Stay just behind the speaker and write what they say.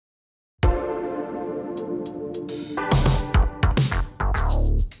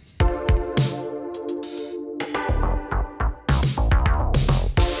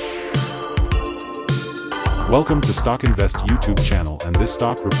Welcome to StockInvest YouTube channel and this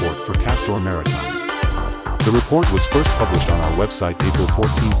stock report for Castor Maritime. The report was first published on our website April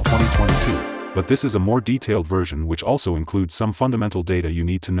 14, 2022, but this is a more detailed version which also includes some fundamental data you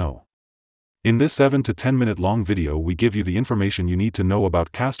need to know. In this 7 to 10 minute long video we give you the information you need to know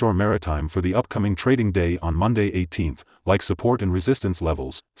about Castor Maritime for the upcoming trading day on Monday 18th, like support and resistance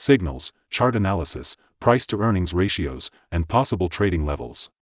levels, signals, chart analysis, price to earnings ratios, and possible trading levels.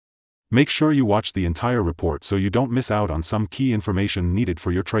 Make sure you watch the entire report so you don't miss out on some key information needed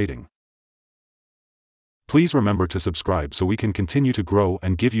for your trading. Please remember to subscribe so we can continue to grow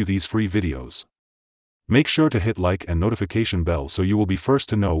and give you these free videos. Make sure to hit like and notification bell so you will be first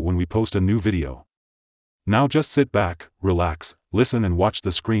to know when we post a new video. Now just sit back, relax, listen and watch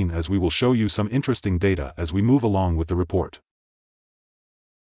the screen as we will show you some interesting data as we move along with the report.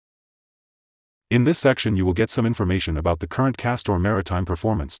 In this section you will get some information about the current Castor Maritime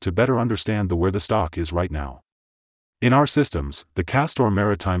performance to better understand where the stock is right now. In our systems, the Castor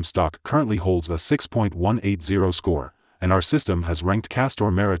Maritime stock currently holds a 6.180 score, and our system has ranked Castor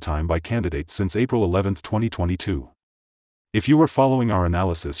Maritime by candidates since April 11, 2022. If you were following our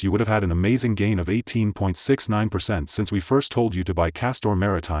analysis you would have had an amazing gain of 18.69% since we first told you to buy Castor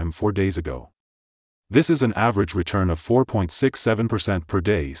Maritime 4 days ago. This is an average return of 4.67% per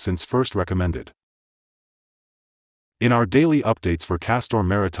day since first recommended. In our daily updates for Castor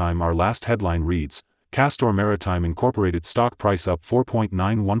Maritime our last headline reads, Castor Maritime Incorporated stock price up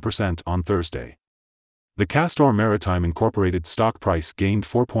 4.91% on Thursday. The Castor Maritime Incorporated stock price gained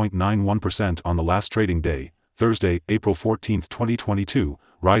 4.91% on the last trading day, Thursday, April 14, 2022,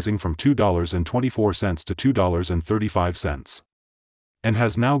 rising from $2.24 to $2.35. And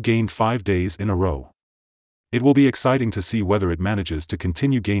has now gained 5 days in a row. It will be exciting to see whether it manages to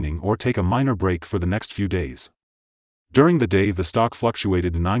continue gaining or take a minor break for the next few days. During the day the stock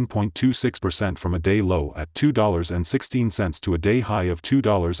fluctuated 9.26% from a day low at $2.16 to a day high of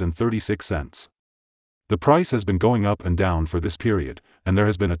 $2.36. The price has been going up and down for this period, and there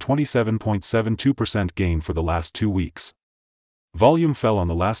has been a 27.72% gain for the last 2 weeks. Volume fell on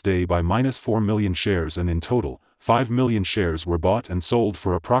the last day by -4 million shares and in total, 5 million shares were bought and sold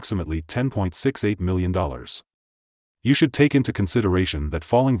for approximately $10.68 million. You should take into consideration that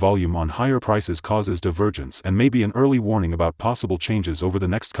falling volume on higher prices causes divergence and may be an early warning about possible changes over the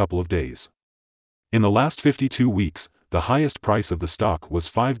next couple of days. In the last 52 weeks, the highest price of the stock was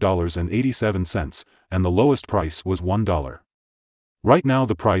 $5.87, and the lowest price was $1. Right now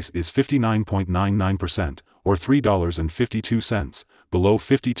the price is 59.99%, or $3.52, below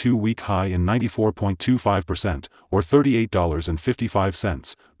 52-week high and 94.25%, or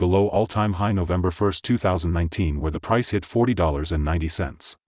 $38.55, below all-time high November 1, 2019 where the price hit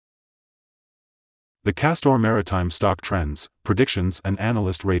 $40.90. The Castor Maritime stock trends, predictions and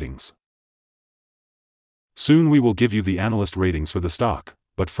analyst ratings. Soon we will give you the analyst ratings for the stock,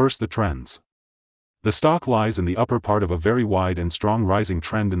 but first the trends. The stock lies in the upper part of a very wide and strong rising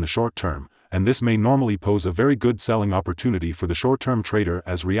trend in the short term, and this may normally pose a very good selling opportunity for the short-term trader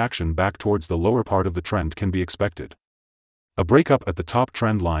as reaction back towards the lower part of the trend can be expected. A breakup at the top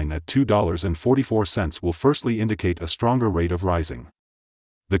trend line at $2.44 will firstly indicate a stronger rate of rising.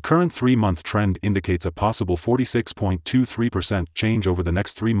 The current 3-month trend indicates a possible 46.23% change over the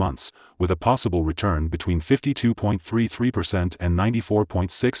next 3 months, with a possible return between 52.33% and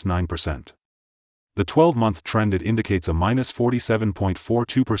 94.69%. The 12-month trend indicates a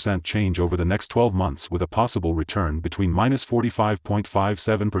 -47.42% change over the next 12 months with a possible return between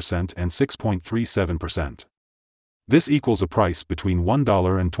 -45.57% and 6.37%. This equals a price between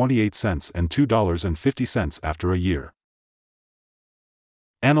 $1.28 and $2.50 after a year.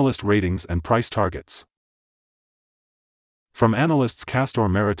 Analyst ratings and price targets. From analysts Castor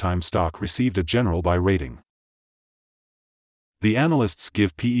Maritime stock received a general buy rating. The analysts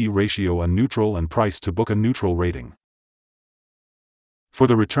give PE ratio a neutral and price to book a neutral rating. For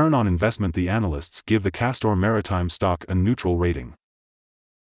the return on investment the analysts give the Castor Maritime stock a neutral rating.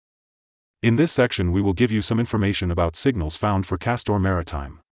 In this section we will give you some information about signals found for Castor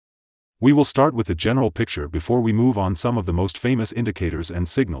Maritime. We will start with the general picture before we move on some of the most famous indicators and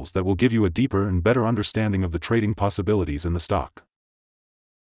signals that will give you a deeper and better understanding of the trading possibilities in the stock.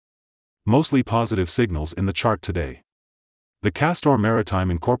 Mostly positive signals in the chart today. The Castor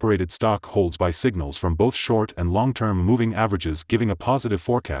Maritime Incorporated stock holds by signals from both short and long-term moving averages giving a positive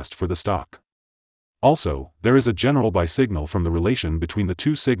forecast for the stock. Also, there is a general buy signal from the relation between the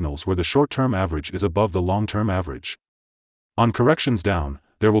two signals where the short-term average is above the long-term average. On corrections down,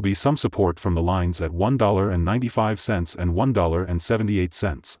 there will be some support from the lines at $1.95 and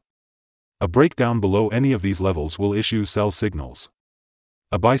 $1.78. A breakdown below any of these levels will issue sell signals.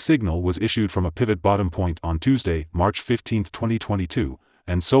 A buy signal was issued from a pivot bottom point on Tuesday, March 15, 2022,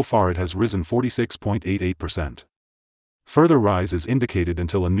 and so far it has risen 46.88%. Further rise is indicated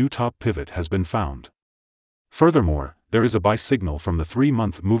until a new top pivot has been found. Furthermore, there is a buy signal from the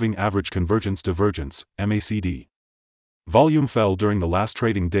 3-month Moving Average Convergence Divergence, MACD. Volume fell during the last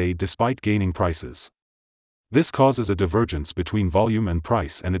trading day despite gaining prices. This causes a divergence between volume and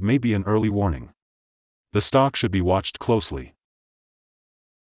price, and it may be an early warning. The stock should be watched closely.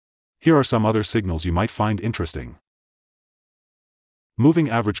 Here are some other signals you might find interesting.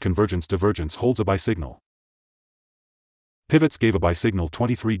 Moving Average Convergence Divergence holds a buy signal. Pivots gave a buy signal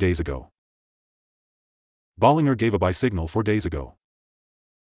 23 days ago. Bollinger gave a buy signal 4 days ago.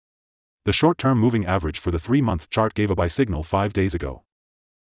 The short-term moving average for the 3-month chart gave a buy signal 5 days ago.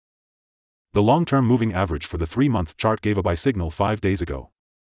 The long-term moving average for the 3-month chart gave a buy signal 5 days ago.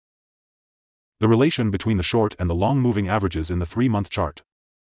 The relation between the short and the long moving averages in the 3-month chart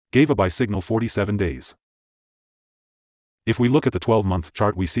gave a buy signal 47 days. If we look at the 12-month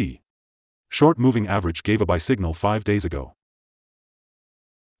chart, we see short moving average gave a buy signal 5 days ago.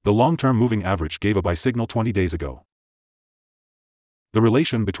 The long-term moving average gave a buy signal 20 days ago. The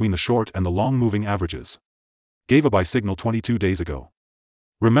relation between the short and the long moving averages gave a buy signal 22 days ago.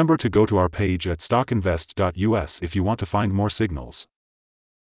 Remember to go to our page at StockInvest.us if you want to find more signals.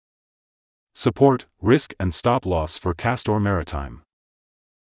 Support, risk and stop loss for Castor Maritime.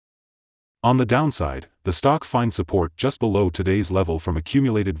 On the downside, the stock finds support just below today's level from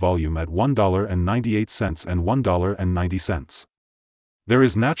accumulated volume at $1.98 and $1.90. There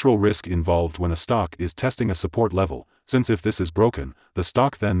is natural risk involved when a stock is testing a support level, since if this is broken, the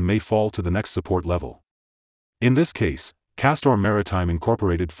stock then may fall to the next support level. In this case, Castor Maritime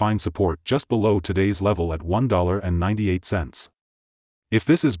Incorporated finds support just below today's level at $1.98. If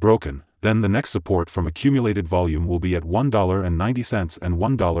this is broken, then the next support from accumulated volume will be at $1.90 and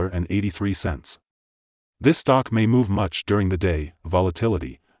 $1.83. This stock may move much during the day,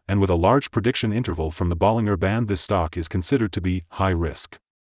 volatility, and with a large prediction interval from the Bollinger Band, this stock is considered to be high risk.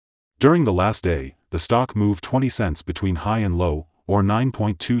 During the last day, the stock moved 20 cents between high and low, or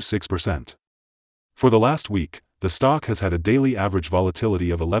 9.26%. For the last week, the stock has had a daily average volatility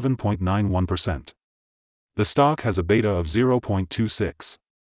of 11.91%. The stock has a beta of 0.26.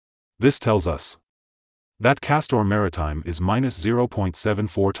 This tells us that Castor Maritime is minus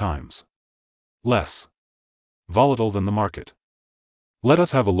 0.74 times less volatile than the market. Let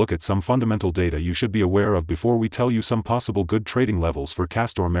us have a look at some fundamental data you should be aware of before we tell you some possible good trading levels for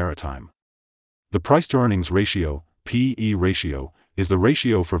Castor Maritime. The price-to-earnings ratio, P/E ratio, is the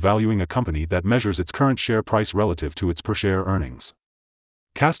ratio for valuing a company that measures its current share price relative to its per-share earnings.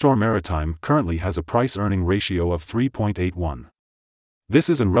 Castor Maritime currently has a price-earning ratio of 3.81. This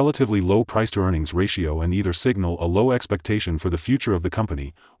is a relatively low price-to-earnings ratio and either signal a low expectation for the future of the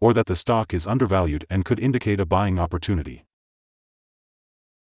company, or that the stock is undervalued and could indicate a buying opportunity.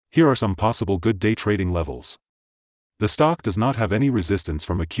 Here are some possible good day trading levels. The stock does not have any resistance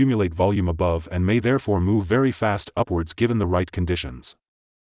from accumulate volume above and may therefore move very fast upwards given the right conditions.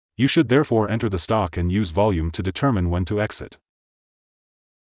 You should therefore enter the stock and use volume to determine when to exit.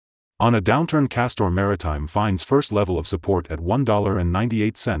 On a downturn, Castor Maritime finds first level of support at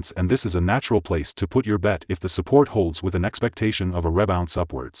 $1.98, and this is a natural place to put your bet if the support holds with an expectation of a rebound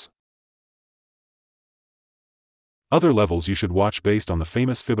upwards. Other levels you should watch based on the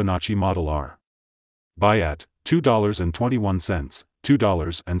famous Fibonacci model are: buy at $2.21,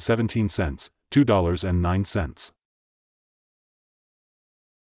 $2.17, $2.09.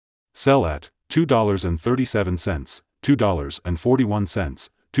 Sell at $2.37, $2.41,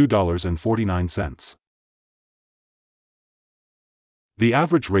 $2.49. The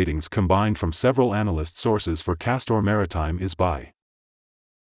average ratings combined from several analyst sources for Castor Maritime is buy.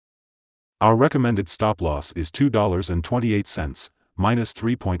 Our recommended stop loss is $2.28, minus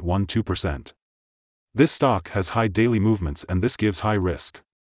 3.12%. This stock has high daily movements and this gives high risk.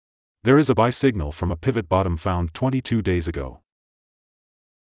 There is a buy signal from a pivot bottom found 22 days ago.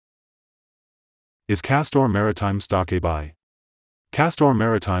 Is Castor Maritime stock a buy? Castor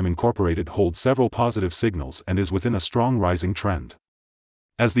Maritime Incorporated holds several positive signals and is within a strong rising trend.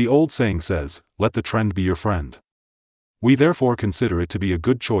 As the old saying says, let the trend be your friend. We therefore consider it to be a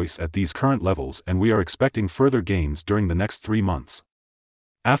good choice at these current levels, and we are expecting further gains during the next 3 months.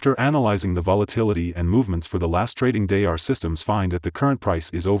 After analyzing the volatility and movements for the last trading day, our systems find that the current price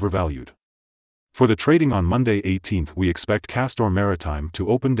is overvalued. For the trading on Monday 18th, we expect Castor Maritime to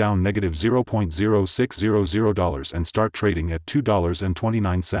open down negative $0.0600 and start trading at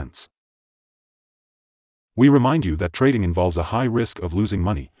 $2.29. We remind you that trading involves a high risk of losing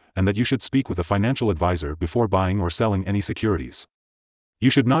money, and that you should speak with a financial advisor before buying or selling any securities. You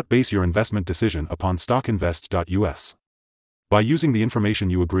should not base your investment decision upon StockInvest.us. By using the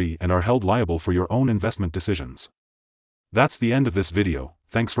information you agree and are held liable for your own investment decisions. That's the end of this video.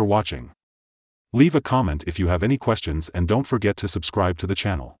 Thanks for watching. Leave a comment if you have any questions and don't forget to subscribe to the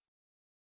channel.